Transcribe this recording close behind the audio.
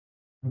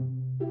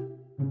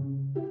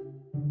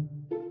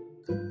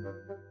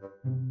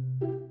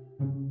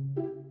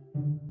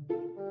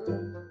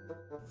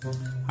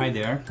Hi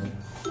there!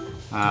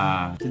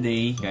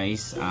 Today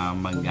guys,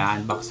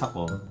 mag-unbox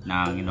ako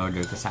ng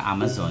in-order ko sa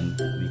Amazon,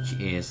 which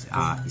is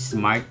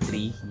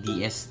smatree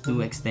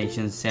Ds2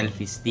 extension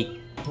selfie stick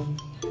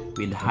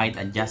with height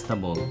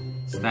adjustable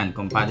stand,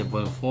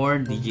 compatible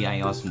for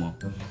DJI Osmo.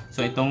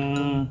 So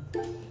itong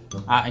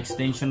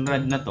extension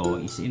rod na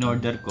to is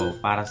in-order ko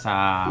para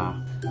sa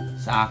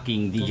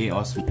aking DJI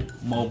Osmo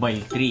Mobile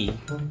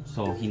 3.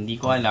 So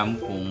hindi ko alam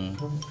kung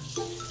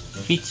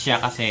fit siya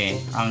kasi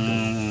ang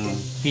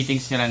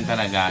fittings niya lang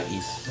talaga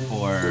is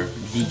for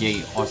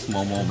DJI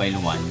Osmo Mobile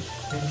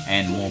 1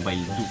 and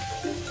Mobile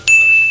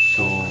 2.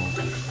 So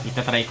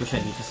itatry ko siya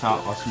dito sa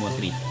Osmo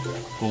 3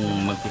 kung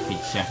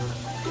mag-fit siya.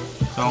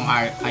 So ang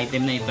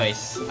item na ito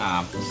is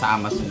sa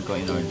Amazon ko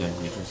in-order,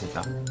 which is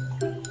ito.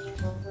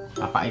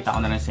 Papakita ko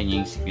na lang sa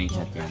inyo yung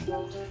screenshot yan.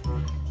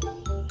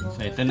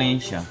 So ito na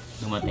yun siya,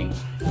 dumating.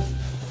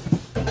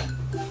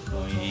 So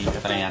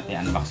itatry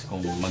natin unbox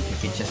kung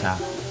mag-fit siya sa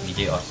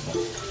DJI Osmo.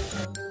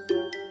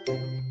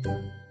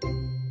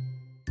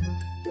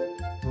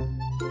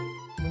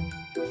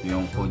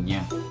 Yung code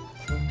niya.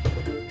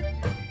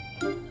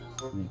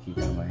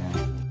 Nakikita ba yan?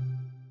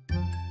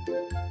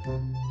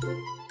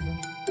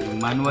 Yung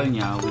manual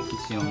niya, which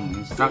is yung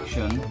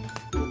instruction.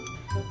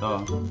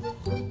 Ito.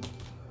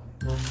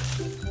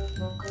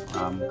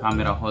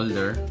 Camera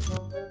holder.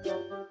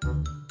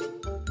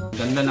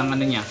 Ganda ng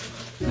ano niya,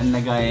 ng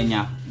lagayan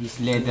niya. Is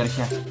leather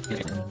siya.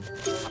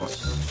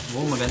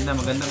 Oh, magandang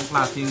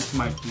klase yung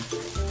smartphone.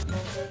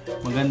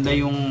 Maganda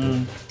yung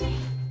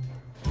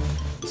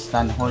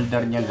stand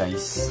holder niya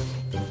guys.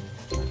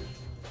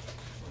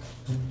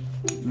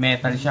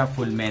 Metal siya,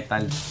 full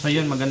metal. So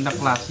yun, magandang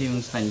klase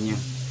yung stand niya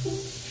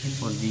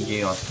for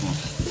DJI Osmo.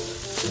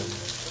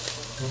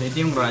 So ito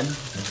yung rod,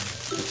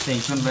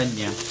 extension rod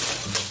niya.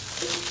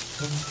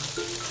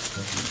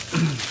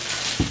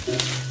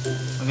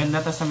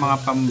 Maganda to sa mga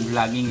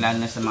pam-vlogging, lalo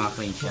na sa mga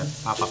crane shot.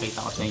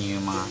 Papakita ko sa inyo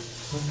yung mga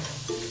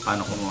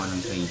paano kumuha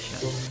ng crane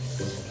shot.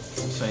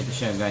 So ito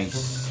siya guys,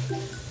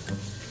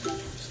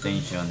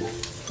 extension.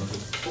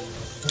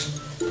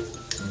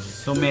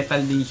 So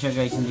metal din siya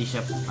guys, hindi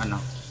siya ano.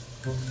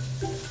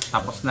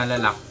 Tapos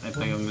nalalak, ito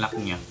yung lock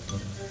niya.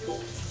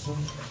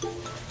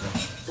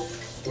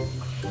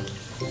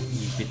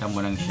 Ipitan mo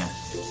lang siya,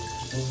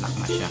 lock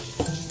na siya.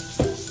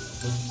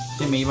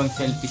 Kasi may ibang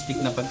selfie stick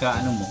na pagka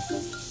ano mo,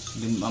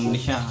 lumam na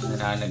siya,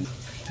 nalalag.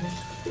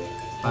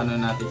 Paano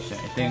natin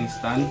siya? Ito yung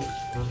stand.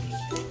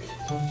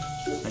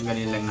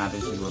 Tanggalin lang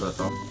natin siguro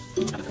to.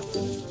 Dito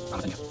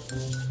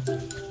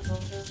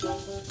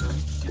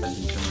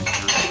mo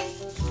siya.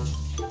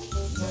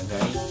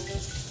 Ilagay.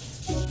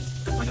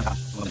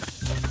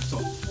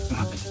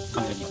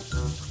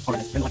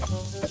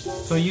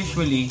 So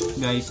usually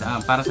guys,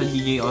 para sa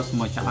DJI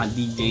Osmo tsaka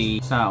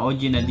sa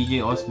OG na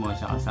DJI Osmo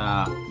tsaka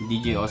sa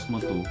DJI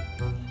Osmo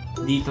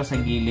 2, dito sa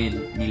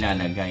gilid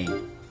nilalagay.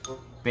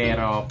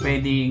 Pero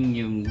pwedeng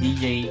yung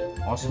DJI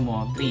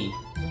Osmo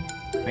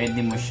 3,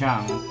 pwede mo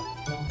siyang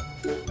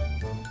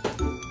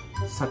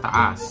sa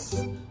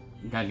taas,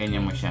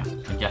 gaganyan mo siya,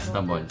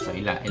 adjustable. So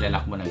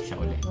ilalak mo lang siya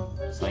ulit.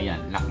 So ayan,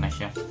 lock na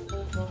siya.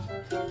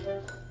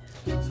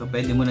 So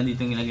pwede mo na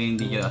dito ilagay yung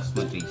DJI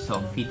Osmo 3.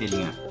 So fitted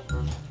nga.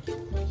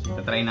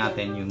 Try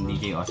natin yung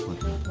DJI Osmo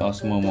 3.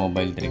 Osmo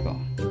Mobile 3 ko.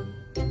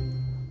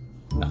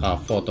 Naka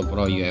Photo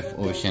Pro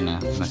UFO siya na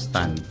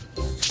stand.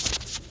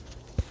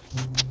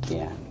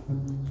 Ayan.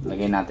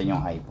 Lagay natin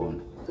yung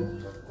iPhone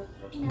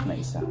na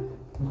isa.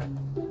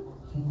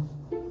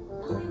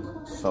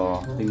 So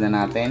tignan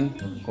natin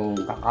kung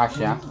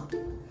kakasya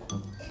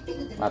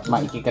at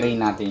maiki-crane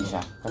natin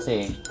siya.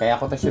 Kasi kaya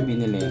ko to siya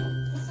binili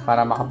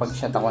para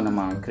makapag-shot ako ng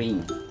mga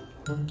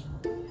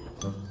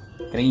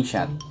crane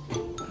shot.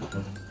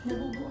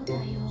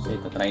 So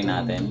ito try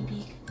natin.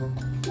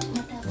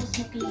 Matapos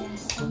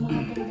napilas ang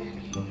mga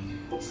damdamin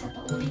sa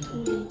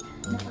paulit-ulit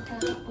na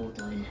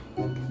pagkakaputol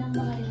ng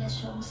mga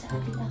relasyong sa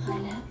ating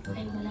akala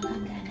ay walang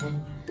hangganan,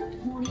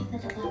 ngunit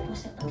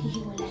natatapos sa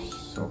paghihiwalay.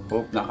 So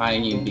hope na kaya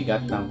niyo yung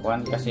bigat ng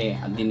kwan kasi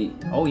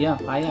oh yeah,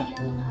 kaya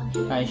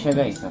siya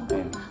guys.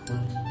 Okay.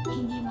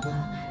 Hindi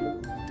makaangat.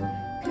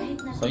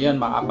 So yun,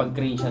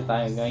 makapag-crane siya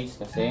tayo guys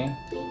kasi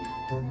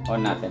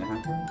on natin ha.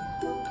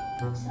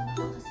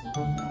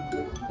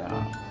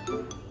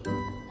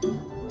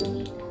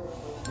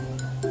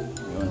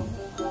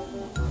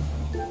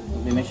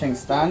 Hindi na siyang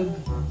stand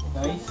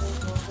guys.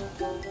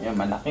 Yan,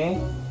 malaki.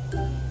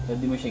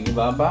 Pwede mo siyang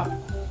ibaba.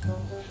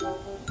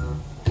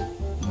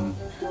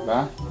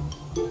 Diba?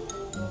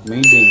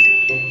 Amazing.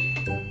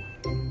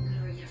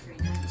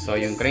 So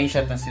yung crane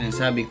shot na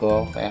sinasabi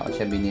ko, kaya ko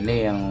siya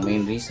binili, ang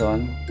main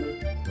reason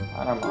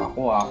para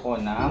makakuha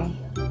ako ng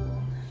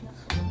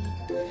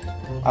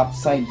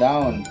upside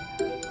down.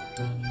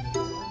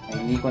 Ay,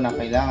 hindi ko na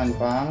kailangan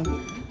pang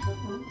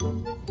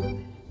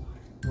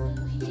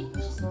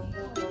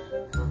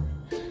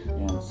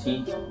yan,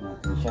 see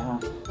natin siya ha.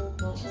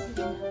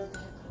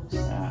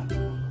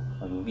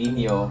 Pag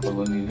video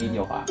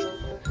ka,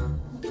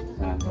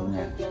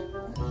 ganyan,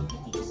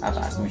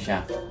 tataas mo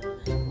siya.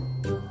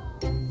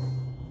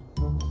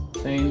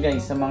 So yun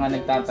guys, sa mga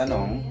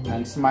nagtatanong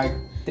ng Smart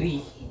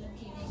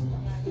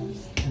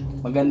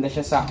 3, maganda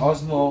siya sa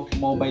Osmo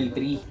Mobile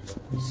 3.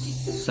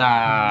 Sa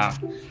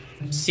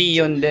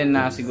Xeon din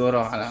na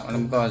siguro,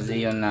 alam ko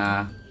Xeon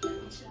na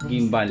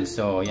gimbal.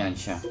 So yan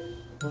siya,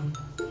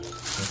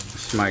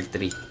 Smart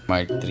 3.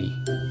 Smart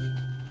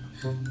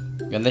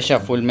 3 ganda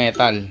siya, full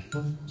metal.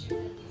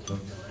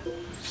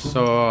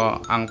 So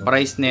ang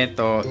price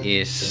nito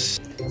is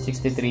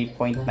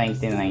 63.99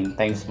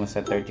 times mo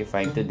sa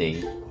 35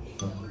 today.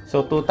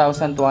 So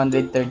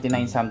 2,239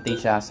 something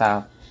siya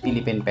sa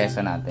Philippine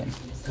peso natin.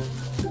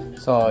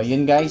 So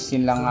yun guys,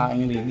 yun lang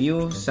aking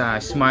review sa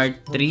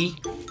Smart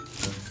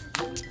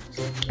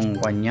 3. Ang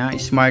kanya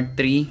Smart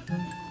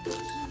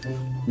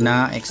 3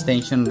 na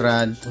extension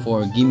rod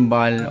for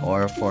gimbal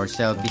or for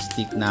selfie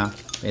stick na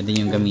pwede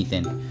nyo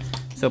gamitin.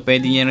 So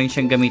pwede nyo rin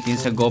siyang gamitin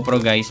sa GoPro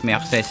guys. May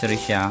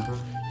accessory siya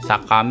sa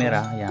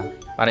camera, yeah,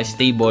 para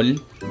stable.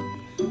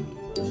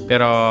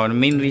 Pero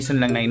main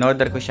reason lang na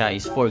in-order ko siya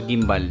is for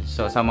gimbal.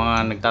 So sa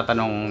mga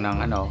nagtatanong ng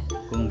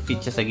kung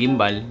fit siya sa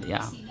gimbal,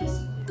 yeah,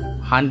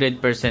 100%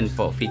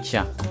 po fit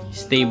siya.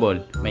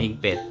 Stable,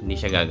 mahigpit, hindi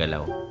siya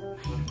gagalaw.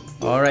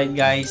 Alright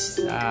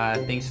guys,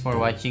 thanks for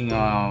watching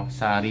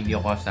sa review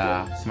ko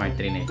sa Smart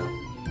 3 na ito.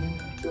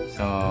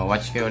 So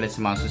watch kayo ulit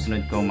sa mga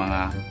susunod kong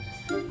mga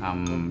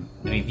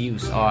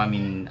reviews o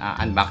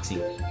unboxing.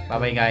 Bye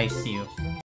bye guys, see you.